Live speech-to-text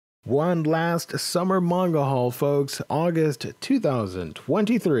One last summer manga haul, folks. August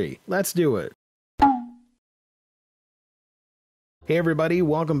 2023. Let's do it. Hey everybody,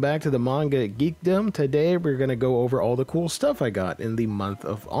 welcome back to the Manga Geekdom. Today we're going to go over all the cool stuff I got in the month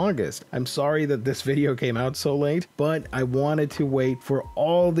of August. I'm sorry that this video came out so late, but I wanted to wait for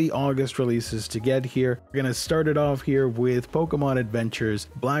all the August releases to get here. We're going to start it off here with Pokemon Adventures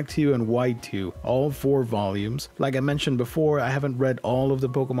Black 2 and White 2, all 4 volumes. Like I mentioned before, I haven't read all of the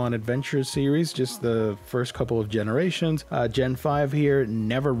Pokemon Adventures series, just the first couple of generations. Gen 5 here,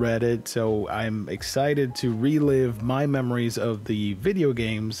 never read it, so I'm excited to relive my memories of the video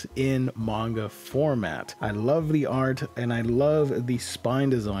games in manga format. I love the art and I love the spine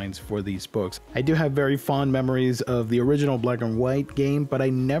designs for these books. I do have very fond memories of the original Black and White game, but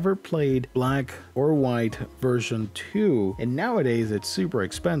I never played Black or White version 2, and nowadays it's super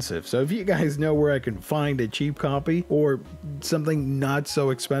expensive. So if you guys know where I can find a cheap copy or something not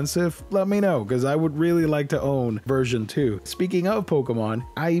so expensive, let me know, because I would really like to own version 2. Speaking of Pokemon,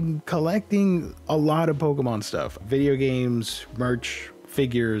 I'm collecting a lot of Pokemon stuff. Video games, merch,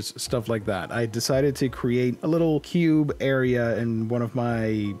 figures, stuff like that. I decided to create a little cube area in one of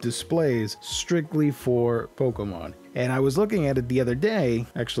my displays strictly for Pokemon. And I was looking at it the other day,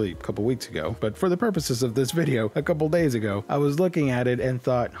 actually a couple weeks ago, but for the purposes of this video, a couple days ago, I was looking at it and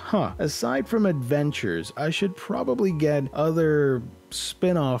thought, aside from adventures, I should probably get other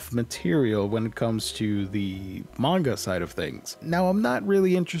spin-off material when it comes to the manga side of things. Now, I'm not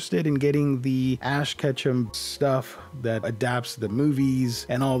really interested in getting the Ash Ketchum stuff that adapts the movies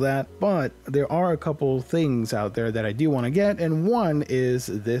and all that, but there are a couple things out there that I do want to get, and one is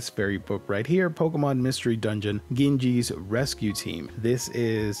this very book right here, Pokemon Mystery Dungeon Genji's Rescue Team. This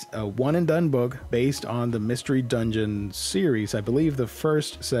is a one-and-done book based on the Mystery Dungeon series, I believe the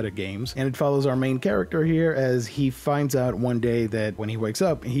first set of games, and it follows our main character here as he finds out one day that when he wakes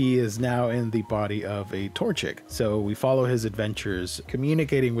up, he is now in the body of a Torchic. So we follow his adventures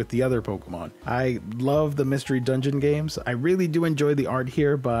communicating with the other Pokemon. I love the Mystery Dungeon games. I really do enjoy the art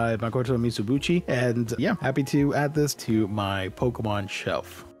here by Makoto Mitsubushi, and yeah, happy to add this to my Pokemon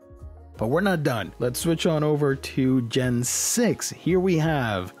shelf. But we're not done. Let's switch on over to Gen 6. Here we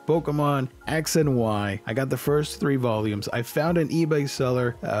have Pokemon X and Y. I got the first 3 volumes. I found an eBay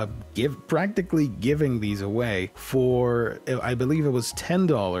seller practically giving these away for, I believe it was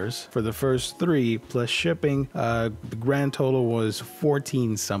 $10 for the first 3 plus shipping. The grand total was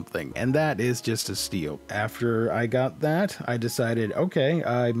 14 something, and that is just a steal. After I got that, I decided, okay,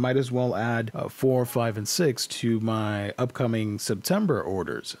 I might as well add 4, 5, and 6 to my upcoming September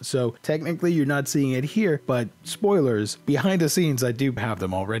orders. So technically you're not seeing it here, but spoilers, behind the scenes I do have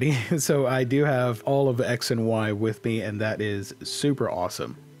them already. So I do have all of X and Y with me, and that is super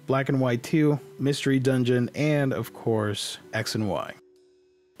awesome. Black and White 2, Mystery Dungeon, and of course X and Y.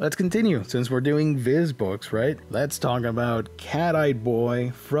 Let's continue, since we're doing Viz books, right? Let's talk about Cat-Eyed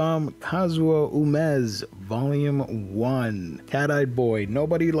Boy from Kazuo Umez, Volume 1. Cat-Eyed Boy,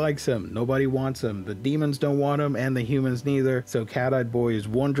 nobody likes him, nobody wants him. The demons don't want him, and the humans neither. So Cat-Eyed Boy is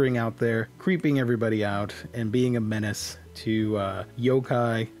wandering out there, creeping everybody out, and being a menace to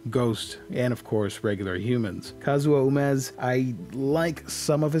yokai, ghost, and of course regular humans. Kazuo Umez, I like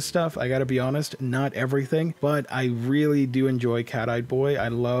some of his stuff, I gotta be honest, not everything, but I really do enjoy Cat-Eyed Boy. I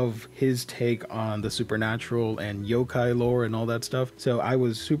love his take on the supernatural and yokai lore and all that stuff, so I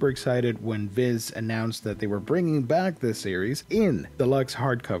was super excited when Viz announced that they were bringing back this series in deluxe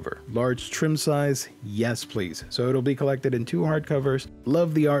hardcover. Large trim size, yes please. So it'll be collected in 2 hardcovers.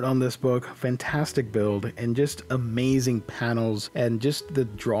 Love the art on this book, fantastic build, and just amazing panels, and just the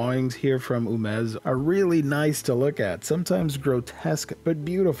drawings here from Umez are really nice to look at, sometimes grotesque but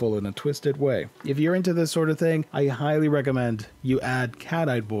beautiful in a twisted way. If you're into this sort of thing, I highly recommend you add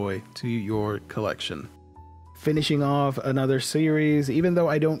Cat-Eyed Boy to your collection. Finishing off another series, even though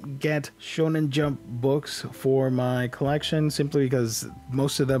I don't get Shonen Jump books for my collection simply because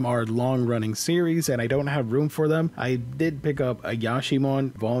most of them are long-running series and I don't have room for them, I did pick up a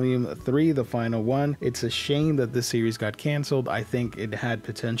Yashimon Volume 3, the final one. It's a shame that this series got cancelled. I think it had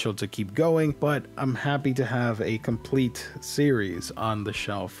potential to keep going, but I'm happy to have a complete series on the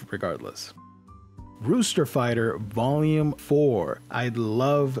shelf regardless. Rooster Fighter Volume 4. I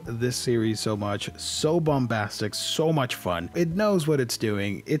love this series so much, so bombastic, so much fun. It knows what it's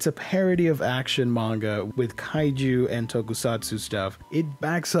doing. It's a parody of action manga with kaiju and tokusatsu stuff. It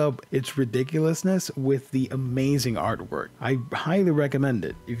backs up its ridiculousness with the amazing artwork. I highly recommend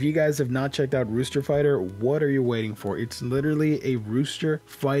it. If you guys have not checked out Rooster Fighter, what are you waiting for? It's literally a rooster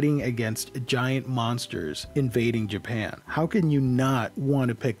fighting against giant monsters invading Japan. How can you not want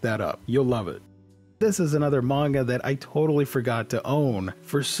to pick that up? You'll love it. This is another manga that I totally forgot to own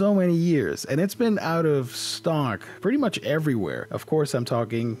for so many years, and it's been out of stock pretty much everywhere. Of course, I'm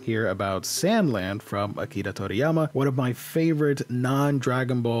talking here about Sandland from Akira Toriyama, one of my favorite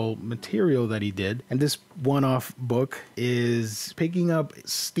non-Dragon Ball material that he did. And this one-off book is picking up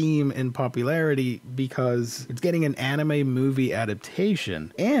steam in popularity because it's getting an anime movie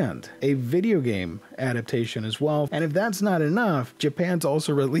adaptation and a video game adaptation as well. And if that's not enough, Japan's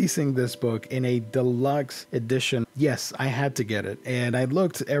also releasing this book in a deluxe edition. Yes, I had to get it, and I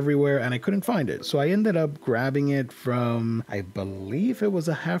looked everywhere and I couldn't find it. So I ended up grabbing it from, I believe it was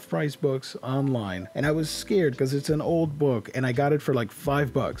a Half Price Books online, and I was scared because it's an old book, and I got it for like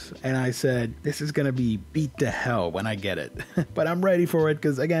 $5, and I said, this is gonna be beat to hell when I get it. But I'm ready for it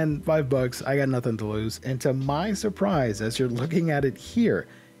because, again, $5, I got nothing to lose. And to my surprise, as you're looking at it here,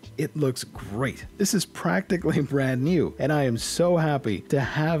 it looks great. This is practically brand new, and I am so happy to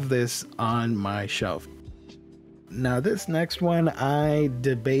have this on my shelf. Now this next one, I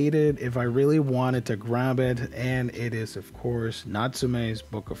debated if I really wanted to grab it, and it is of course Natsume's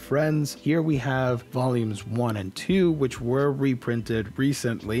Book of Friends. Here we have volumes 1 and 2, which were reprinted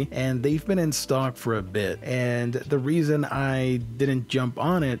recently, and they've been in stock for a bit. And the reason I didn't jump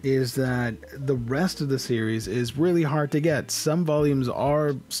on it is that the rest of the series is really hard to get. Some volumes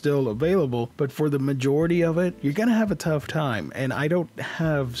are still available, but for the majority of it, you're gonna have a tough time. And I don't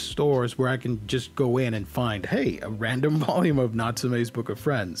have stores where I can just go in and find, hey, a random volume of Natsume's Book of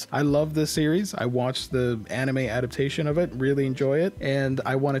Friends. I love this series. I watched the anime adaptation of it, really enjoy it, and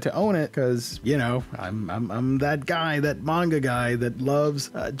I wanted to own it because, you know, I'm that guy, that manga guy that loves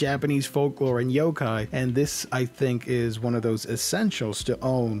Japanese folklore and yokai, and this, I think, is one of those essentials to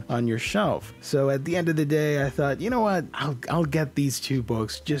own on your shelf. So at the end of the day, I thought, you know what, I'll get these 2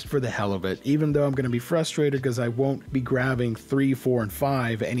 books just for the hell of it, even though I'm going to be frustrated because I won't be grabbing 3, 4, and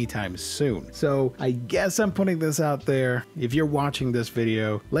 5 anytime soon. So I guess I'm putting this out there. If you're watching this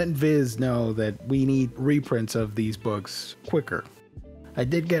video, let Viz know that we need reprints of these books quicker. I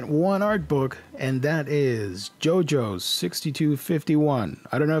did get one art book, and that is JoJo's 6251.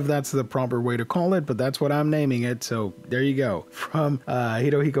 I don't know if that's the proper way to call it, but that's what I'm naming it, so there you go. From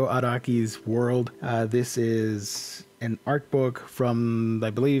Hirohiko Araki's world. This is an art book from, I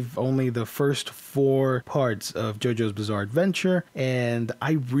believe, only the first 4 parts of JoJo's Bizarre Adventure, and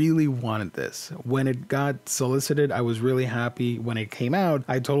I really wanted this. When it got solicited, I was really happy. When it came out,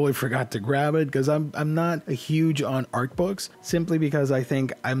 I totally forgot to grab it because I'm not a huge on art books, simply because I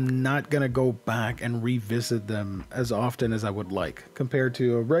think I'm not gonna go back and revisit them as often as I would like, compared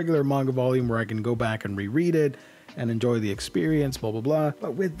to a regular manga volume where I can go back and reread it and enjoy the experience, blah blah blah.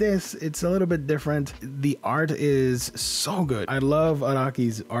 But with this, it's a little bit different. The art is so good. I love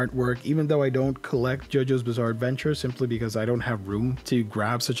Araki's artwork, even though I don't collect JoJo's Bizarre Adventure, simply because I don't have room to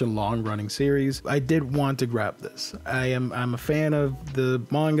grab such a long running series. I did want to grab this. I'm a fan of the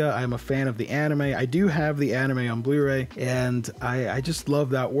manga, I'm a fan of the anime. I do have the anime on Blu-ray, and I just love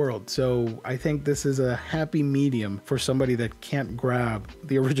that world. So I think this is a happy medium for somebody that can't grab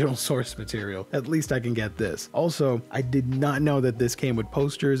the original source material. At least I can get this. Also, I did not know that this came with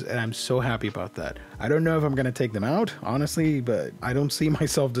posters, and I'm so happy about that. I don't know if I'm gonna take them out, honestly, but I don't see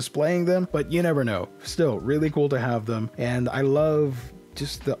myself displaying them, but you never know. Still, really cool to have them, and I love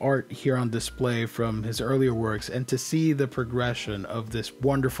just the art here on display from his earlier works, and to see the progression of this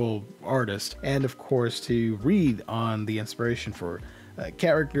wonderful artist, and of course to read on the inspiration for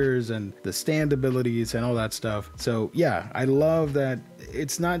characters and the stand abilities and all that stuff. So yeah, I love that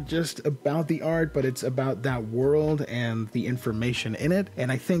it's not just about the art, but it's about that world and the information in it,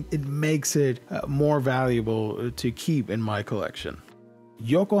 and I think it makes it more valuable to keep in my collection.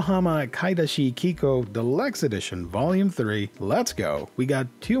 Yokohama Kaidashi Kiko Deluxe Edition Volume 3. Let's go. We got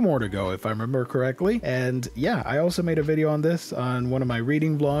 2 more to go if I remember correctly. And yeah, I also made a video on this on one of my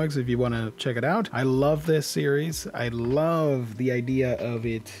reading vlogs if you want to check it out. I love this series. I love the idea of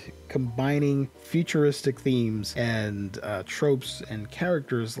it combining futuristic themes and tropes and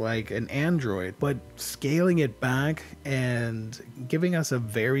characters like an android, but scaling it back and giving us a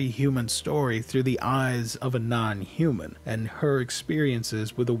very human story through the eyes of a non-human and her experiences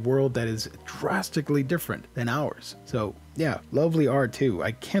with a world that is drastically different than ours. So yeah, lovely art too.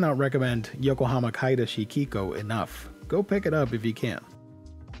 I cannot recommend Yokohama Kaidashi Kiko enough. Go pick it up if you can.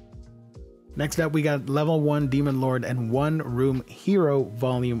 Next up, we got Level 1 Demon Lord and One Room Hero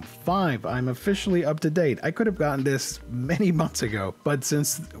Volume 5. I'm officially up to date. I could have gotten this many months ago, but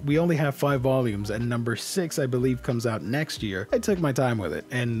since we only have 5 volumes and number 6, I believe, comes out next year, I took my time with it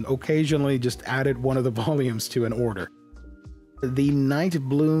and occasionally just added one of the volumes to an order. The Night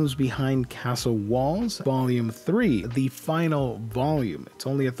Blooms Behind Castle Walls, Volume 3, the final volume. It's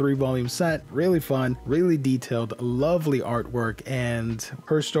only a 3-volume set, really fun, really detailed, lovely artwork, and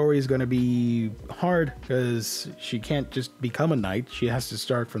her story is going to be hard because she can't just become a knight. She has to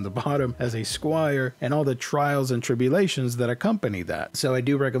start from the bottom as a squire and all the trials and tribulations that accompany that. So I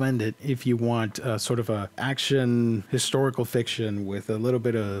do recommend it if you want sort of a action historical fiction with a little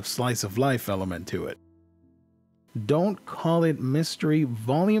bit of slice of life element to it. Don't Call It Mystery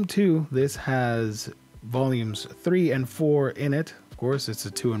Volume 2. This has volumes 3 and 4 in it. Of course, it's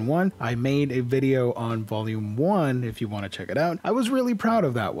a 2-in-1. I made a video on volume 1 if you want to check it out. I was really proud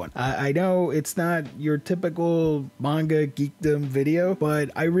of that one. I know it's not your typical manga geekdom video, but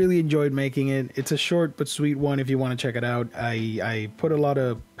I really enjoyed making it. It's a short but sweet one if you want to check it out. I put a lot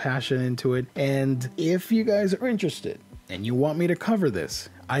of passion into it, and if you guys are interested and you want me to cover this,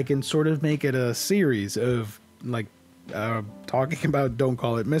 I can sort of make it a series of like talking about Don't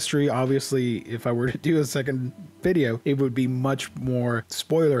Call It Mystery. Obviously, if I were to do a second video, it would be much more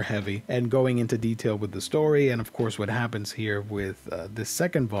spoiler heavy and going into detail with the story and of course what happens here with this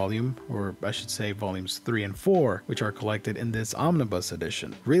second volume, or I should say volumes 3 and 4, which are collected in this omnibus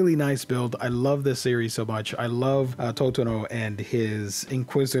edition. Really nice build. I love this series so much. I love Totono and his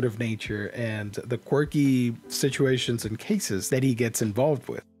inquisitive nature and the quirky situations and cases that he gets involved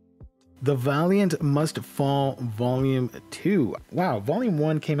with. The Valiant Must Fall Volume 2. Wow, Volume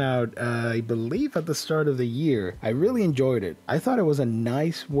 1 came out, I believe, at the start of the year. I really enjoyed it. I thought it was a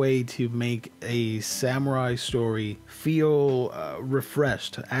nice way to make a samurai story feel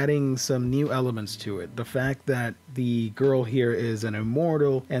refreshed, adding some new elements to it. The fact that the girl here is an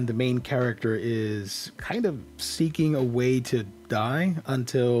immortal and the main character is kind of seeking a way to die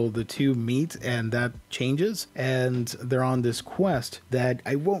until the two meet, and that changes and they're on this quest that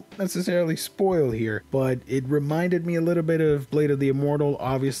I won't necessarily spoil here, but it reminded me a little bit of Blade of the Immortal.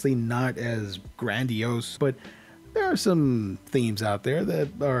 Obviously not as grandiose, but there are some themes out there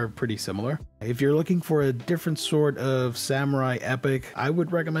that are pretty similar. If you're looking for a different sort of samurai epic, I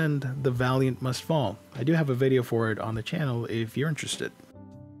would recommend The Valiant Must Fall. I do have a video for it on the channel if you're interested.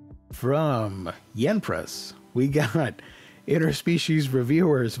 From Yen Press, we got Interspecies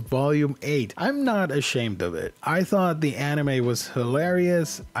Reviewers Volume 8. I'm not ashamed of it. I thought the anime was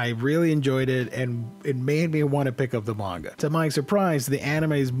hilarious. I really enjoyed it, and it made me want to pick up the manga. To my surprise, the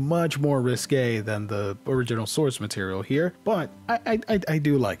anime is much more risque than the original source material here, but I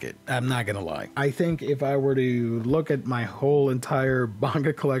do like it. I'm not gonna lie. I think if I were to look at my whole entire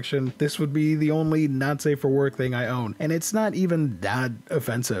manga collection, this would be the only not safe for work thing I own. And it's not even that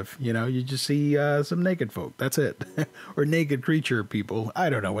offensive, you know? You just see some naked folk, that's it. Or naked creature people. I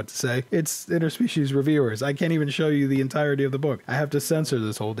don't know what to say. It's Interspecies Reviewers. I can't even show you the entirety of the book. I have to censor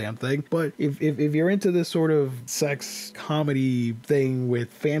this whole damn thing. But if you're into this sort of sex comedy thing with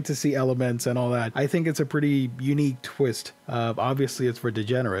fantasy elements and all that, I think it's a pretty unique twist. Obviously it's for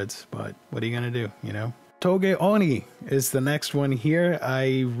degenerates, but what are you gonna do, you know? Toge Oni is the next one here.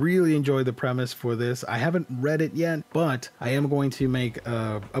 I really enjoy the premise for this. I haven't read it yet, but I am going to make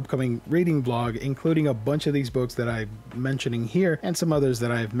a upcoming reading vlog, including a bunch of these books that I'm mentioning here and some others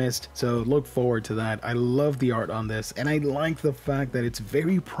that I've missed. So look forward to that. I love the art on this, and I like the fact that it's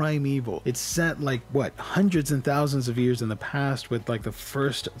very primeval. It's set like, what, hundreds and thousands of years in the past with like the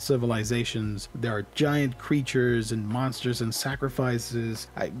first civilizations. There are giant creatures and monsters and sacrifices.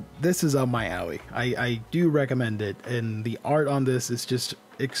 This is up my alley. I do recommend it, and the art on this is just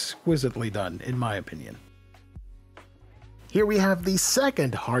exquisitely done in my opinion. Here we have the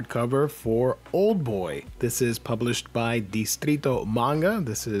second hardcover for Old Boy. This is published by Distrito Manga.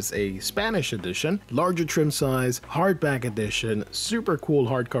 This is a Spanish edition, larger trim size, hardback edition, super cool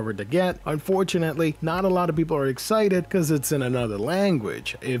hardcover to get. Unfortunately, not a lot of people are excited because it's in another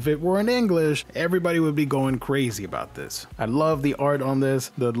language. If it were in English, everybody would be going crazy about this. I love the art on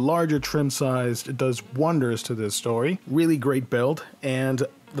this. The larger trim size does wonders to this story. Really great build, and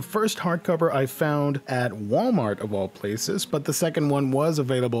the first hardcover I found at Walmart of all places, but the second one was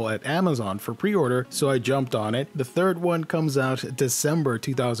available at Amazon for pre-order, so I jumped on it. The third one comes out December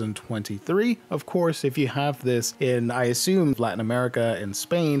 2023. Of course, if you have this in, I assume, Latin America and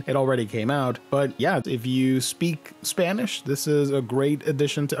Spain, it already came out. But yeah, if you speak Spanish, this is a great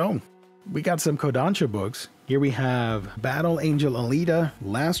addition to own. We got some Kodansha books Here we have Battle Angel Alita,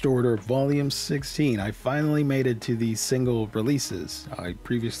 Last Order, Volume 16. I finally made it to the single releases. I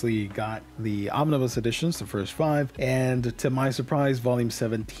previously got the omnibus editions, the first 5, and to my surprise, Volume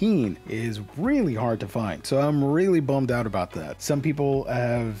 17 is really hard to find. So I'm really bummed out about that. Some people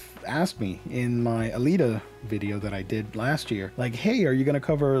have asked me in my Alita video that I did last year, like, hey, are you going to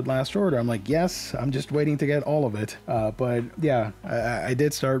cover Last Order? I'm like, yes, I'm just waiting to get all of it. But yeah, I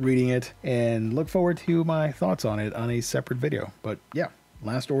did start reading it and look forward to my thoughts on it on a separate video. But yeah,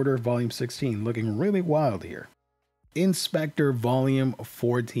 Last Order Volume 16 looking really wild here. Inspector Volume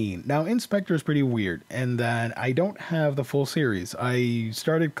 14. Now, Inspector is pretty weird in that I don't have the full series. I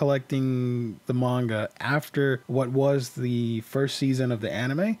started collecting the manga after what was the first season of the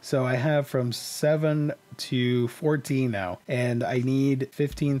anime. So I have from 7 to 14 now, and I need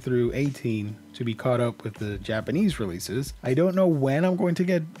 15 through 18 to be caught up with the Japanese releases. I don't know when I'm going to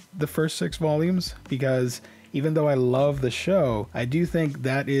get the first 6 volumes because even though I love the show, I do think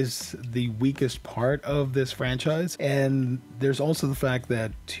that is the weakest part of this franchise. And there's also the fact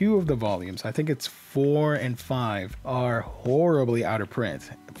that 2 of the volumes, I think it's 4 and 5, are horribly out of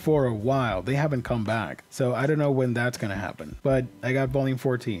print for a while. They haven't come back. So I don't know when that's going to happen. But I got Volume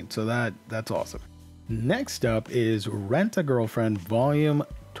 14, so that's awesome. Next up is Rent-a-Girlfriend Volume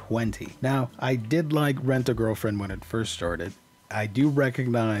 20. Now, I did like Rent-a-Girlfriend when it first started. I do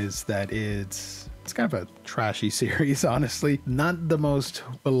recognize that it's kind of a trashy series, honestly. Not the most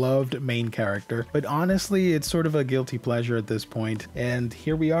beloved main character, but honestly, it's sort of a guilty pleasure at this point. And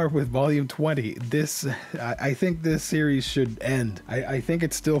here we are with Volume 20. I think this series should end. I think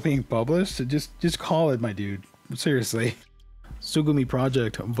it's still being published. Just call it, my dude. Seriously. Tsugumi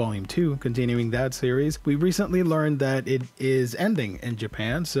Project Volume 2, continuing that series. We recently learned that it is ending in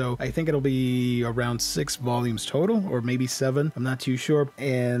Japan, so I think it'll be around 6 volumes total, or maybe 7, I'm not too sure.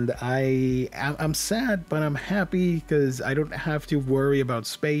 And I'm sad, but I'm happy because I don't have to worry about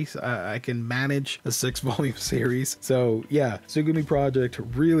space. I can manage a 6-volume series. So yeah, Tsugumi Project,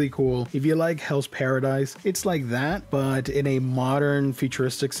 really cool. If you like Hell's Paradise, it's like that, but in a modern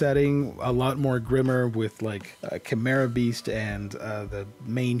futuristic setting, a lot more grimmer with like Chimera Beast, and the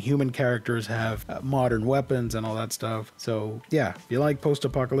main human characters have modern weapons and all that stuff. So yeah, if you like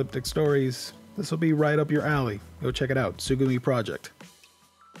post-apocalyptic stories, this will be right up your alley. Go check it out, Tsugumi Project.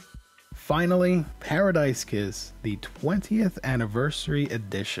 Finally, Paradise Kiss, the 20th anniversary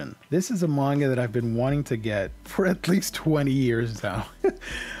edition. This is a manga that I've been wanting to get for at least 20 years now.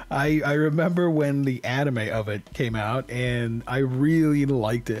 I remember when the anime of it came out and I really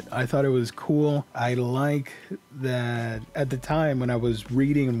liked it. I thought it was cool. I like that at the time when I was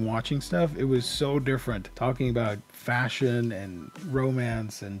reading and watching stuff, it was so different, talking about fashion and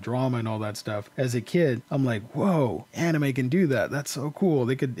romance and drama and all that stuff. As a kid, I'm like, whoa, anime can do that. That's so cool.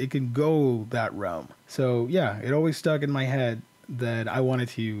 It can go that realm. So yeah, it always stuck in my head that I wanted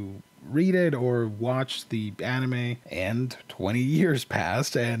to read it or watch the anime, and 20 years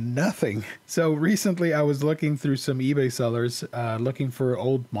passed and nothing. So recently I was looking through some eBay sellers looking for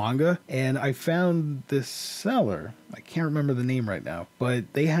old manga, and I found this seller. I can't remember the name right now,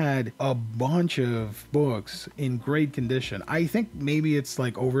 but they had a bunch of books in great condition. I think maybe it's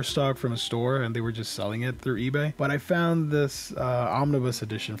like overstock from a store and they were just selling it through eBay, but I found this omnibus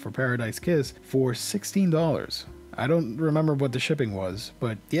edition for Paradise Kiss for $16. I don't remember what the shipping was,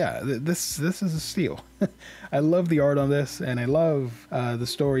 but yeah, this is a steal. I love the art on this, and I love the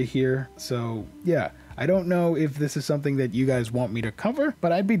story here. So yeah, I don't know if this is something that you guys want me to cover,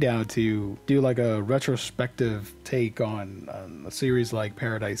 but I'd be down to do like a retrospective take on a series like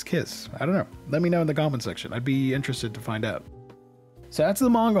Paradise Kiss. I don't know. Let me know in the comment section. I'd be interested to find out. So that's the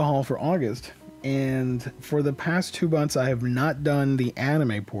manga haul for August. And for the past 2 months, I have not done the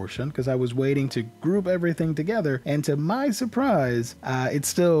anime portion because I was waiting to group everything together. And to my surprise, I'm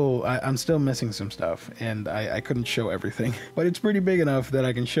still missing some stuff, and I couldn't show everything. But it's pretty big enough that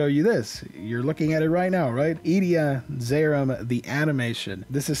I can show you this. You're looking at it right now, right? Iria Zerum, the animation.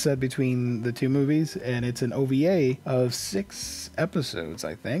 This is set between the 2 movies, and it's an OVA of 6 episodes,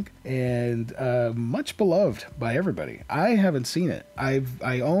 I think, and much beloved by everybody. I haven't seen it.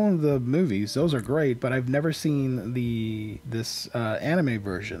 I own the movies. Those are great, but I've never seen this anime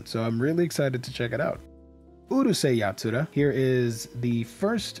version, so I'm really excited to check it out. Urusei Yatsura. Here is the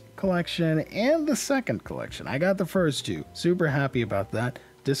first collection and the second collection. I got the first 2. Super happy about that.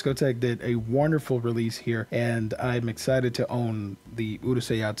 Discotheque did a wonderful release here, and I'm excited to own the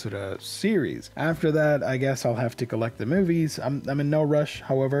Urusei Yatsura series. After that, I guess I'll have to collect the movies. I'm in no rush,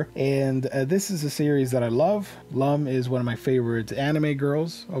 however, and this is a series that I love. Lum is one of my favorite anime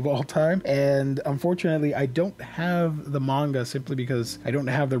girls of all time, and unfortunately I don't have the manga simply because I don't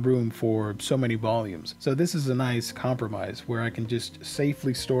have the room for so many volumes. So this is a nice compromise where I can just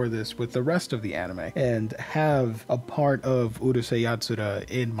safely store this with the rest of the anime and have a part of Urusei Yatsura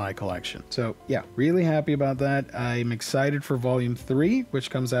in my collection. So yeah, really happy about that. I'm excited for volume 3, which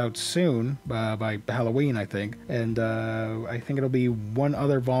comes out soon by Halloween, I think, and I think it'll be one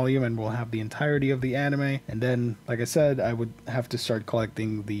other volume and we'll have the entirety of the anime, and then, like I said, I would have to start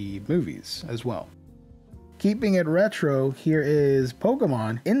collecting the movies as well. Keeping it retro, here is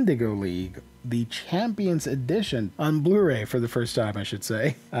Pokemon Indigo League, the Champions Edition on Blu-ray for the first time, I should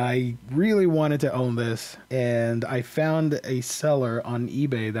say. I really wanted to own this, and I found a seller on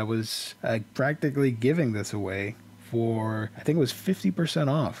eBay that was practically giving this away for, I think it was 50%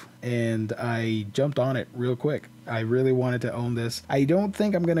 off, and I jumped on it real quick. I really wanted to own this. I don't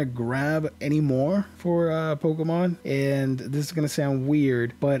think I'm gonna grab any more for Pokemon, and this is gonna sound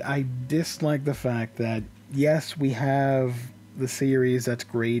weird, but I dislike the fact that, yes, we have the series, that's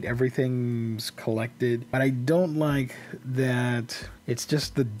great, everything's collected, but I don't like that it's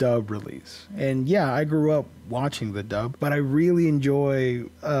just the dub release. And yeah, I grew up watching the dub, but I really enjoy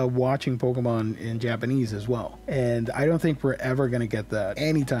watching Pokemon in Japanese as well, and I don't think we're ever gonna get that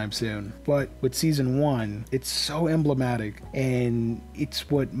anytime soon. But with season 1, it's so emblematic, and it's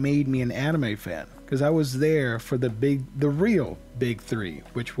what made me an anime fan, because I was there for the real big 3,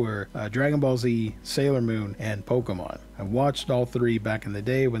 which were Dragon Ball Z, Sailor Moon, and Pokemon. I watched all 3 back in the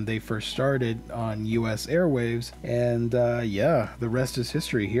day when they first started on US airwaves, and yeah, the rest is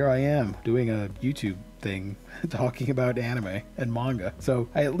history. Here I am doing a YouTube thing talking about anime and manga. So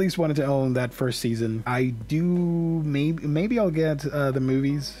I at least wanted to own that first season. I do, maybe I'll get the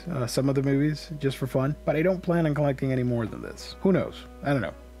movies, some of the movies, just for fun, but I don't plan on collecting any more than this. Who knows? I don't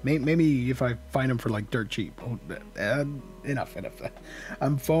know. Maybe if I find them for like dirt cheap. Enough.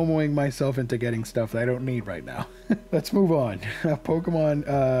 I'm FOMOing myself into getting stuff that I don't need right now. Let's move on.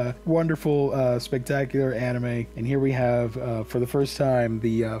 Pokemon, wonderful, spectacular anime. And here we have, for the first time,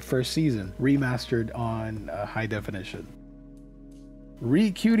 the first season remastered on high definition.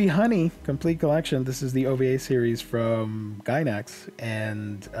 Cutie Honey Complete Collection. This is the OVA series from Gainax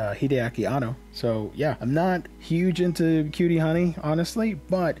and Hideaki Anno. So yeah, I'm not huge into Cutie Honey, honestly,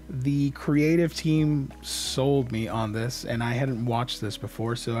 but the creative team sold me on this, and I hadn't watched this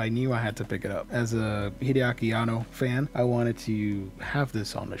before, so I knew I had to pick it up. As a Hideaki Anno fan, I wanted to have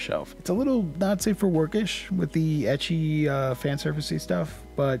this on the shelf. It's a little not safe for workish with the ecchi fan servicey stuff,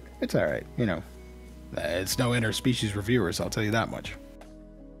 but it's alright, you know. It's no interspecies reviewers, I'll tell you that much.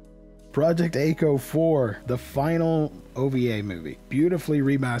 Project A-ko 4, the final OVA movie. Beautifully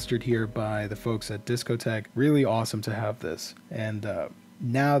remastered here by the folks at Discotek. Really awesome to have this. And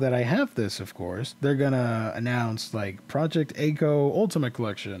now that I have this, of course, they're gonna announce like Project A-ko Ultimate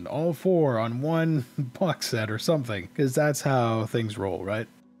Collection, all 4 on one box set or something, because that's how things roll, right?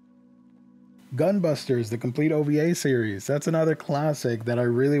 Gunbusters, the complete OVA series. That's another classic that I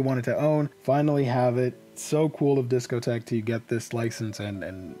really wanted to own. Finally have it. So cool of Discotek to get this license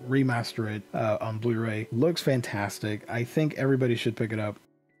and remaster it on Blu-ray. Looks fantastic. I think everybody should pick it up.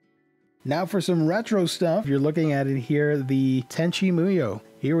 Now for some retro stuff. You're looking at it here, the Tenchi Muyo.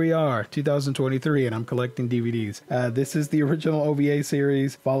 Here we are, 2023, and I'm collecting DVDs. This is the original OVA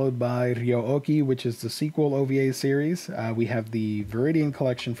series, followed by Ryo-Oki, which is the sequel OVA series. We have the Viridian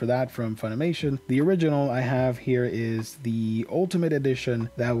collection for that from Funimation. The original I have here is the Ultimate Edition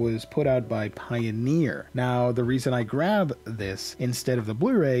that was put out by Pioneer. Now, the reason I grab this instead of the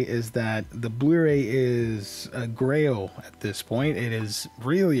Blu-ray is that the Blu-ray is a grail at this point. It is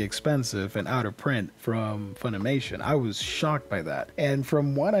really expensive and out of print from Funimation. I was shocked by that. And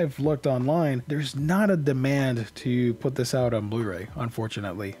from what I've looked online, there's not a demand to put this out on Blu-ray,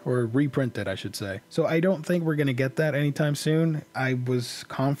 unfortunately, or reprint it, I should say. So I don't think we're gonna get that anytime soon. I was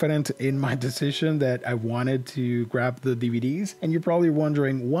confident in my decision that I wanted to grab the DVDs, and you're probably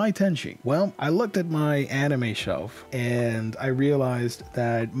wondering, why Tenchi? Well, I looked at my anime shelf, and I realized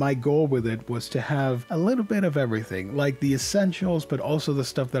that my goal with it was to have a little bit of everything, like the essentials, but also the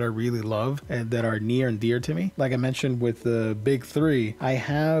stuff that I really love and that are near and dear to me. Like I mentioned with the big 3, I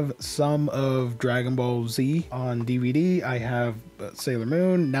have some of Dragon Ball Z on DVD, I have Sailor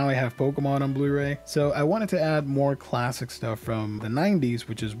Moon, now I have Pokemon on Blu-ray. So I wanted to add more classic stuff from the 90s,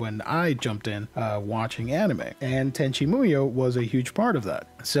 which is when I jumped in watching anime, and Tenchi Muyo was a huge part of that.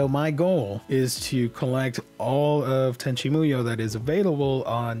 So my goal is to collect all of Tenchi Muyo that is available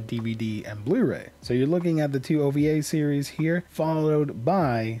on DVD and Blu-ray. So you're looking at the 2 OVA series here, followed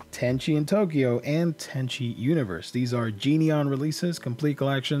by Tenchi in Tokyo and Tenchi Universe. These are Geneon releases, complete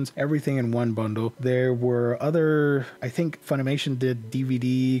collections, everything in one bundle. There were other, I think Funimation did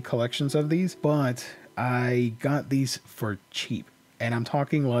DVD collections of these, but I got these for cheap. And I'm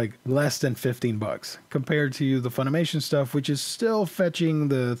talking like less than 15 bucks compared to the Funimation stuff, which is still fetching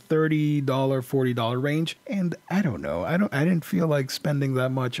the $30, $40 range. And I don't know, I didn't feel like spending that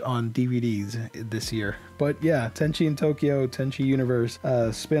much on DVDs this year. But yeah, Tenchi in Tokyo, Tenchi Universe,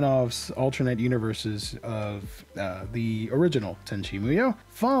 spin-offs, alternate universes of the original Tenchi Muyo,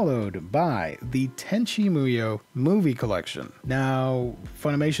 followed by the Tenchi Muyo movie collection. Now,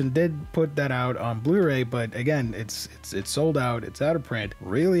 Funimation did put that out on Blu-ray, but again, it's sold out, it's out of print,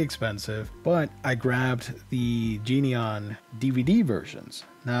 really expensive, but I grabbed the Geneon DVD versions.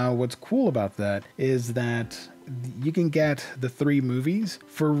 Now, what's cool about that is that you can get the 3 movies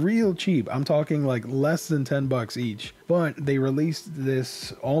for real cheap. I'm talking like less than 10 bucks each, but they released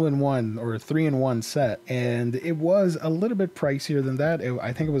this all-in-one or 3-in-1 set, and it was a little bit pricier than that.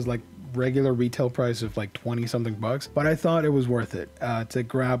 I think it was like regular retail price of like 20 something bucks, but I thought it was worth it to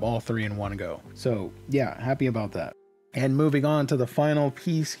grab all 3 in one go. So yeah, happy about that. And moving on to the final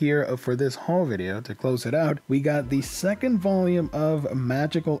piece here for this haul video to close it out, we got the 2nd volume of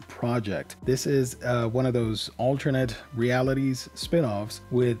Magical Project. This is one of those alternate realities spin-offs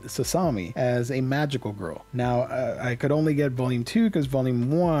with Sasami as a magical girl. Now, I could only get volume 2 because volume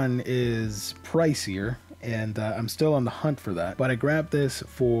 1 is pricier, and I'm still on the hunt for that. But I grabbed this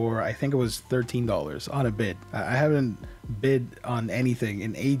for, I think it was $13 on a bid. I haven't bid on anything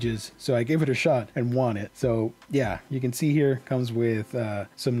in ages, so I gave it a shot and won it. So yeah, you can see here comes with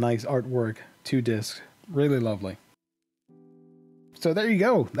some nice artwork, 2 discs, really lovely. So there you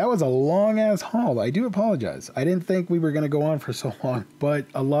go. That was a long ass haul. I do apologize. I didn't think we were going to go on for so long, but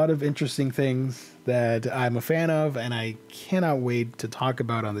a lot of interesting things that I'm a fan of and I cannot wait to talk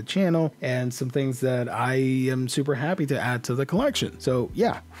about on the channel, and some things that I am super happy to add to the collection. So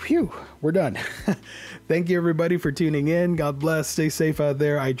yeah, phew, we're done. Thank you everybody for tuning in. God bless. Stay safe out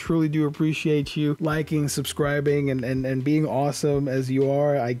there. I truly do appreciate you liking, subscribing, and being awesome as you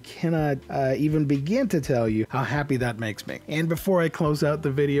are. I cannot even begin to tell you how happy that makes me. And before I close out the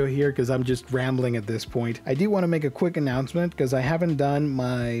video here, because I'm just rambling at this point, I do want to make a quick announcement because I haven't done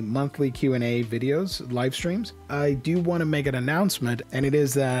my monthly Q&A videos, live streams. I do want to make an announcement, and it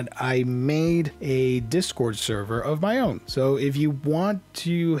is that I made a Discord server of my own. So if you want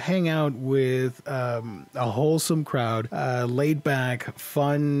to hang out with a wholesome crowd, laid back,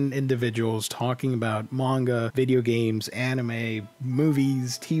 fun individuals talking about manga, video games, anime,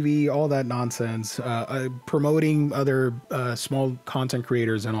 movies, TV, all that nonsense, promoting other small content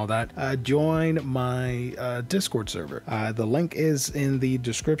creators and all that, join my Discord server. The link is in the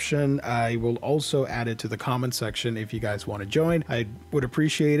description. I will also add it to the comment section if you guys want to join. I would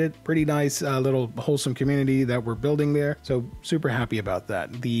appreciate it. Pretty nice little wholesome community that we're building there. So super happy about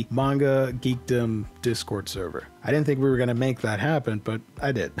that. The Manga Geekdom Discord server. I didn't think we were going to make that happen, but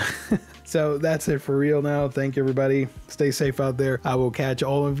I did. So that's it for real now. Thank you everybody. Stay safe out there. I will catch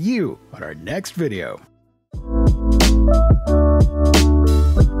all of you on our next video.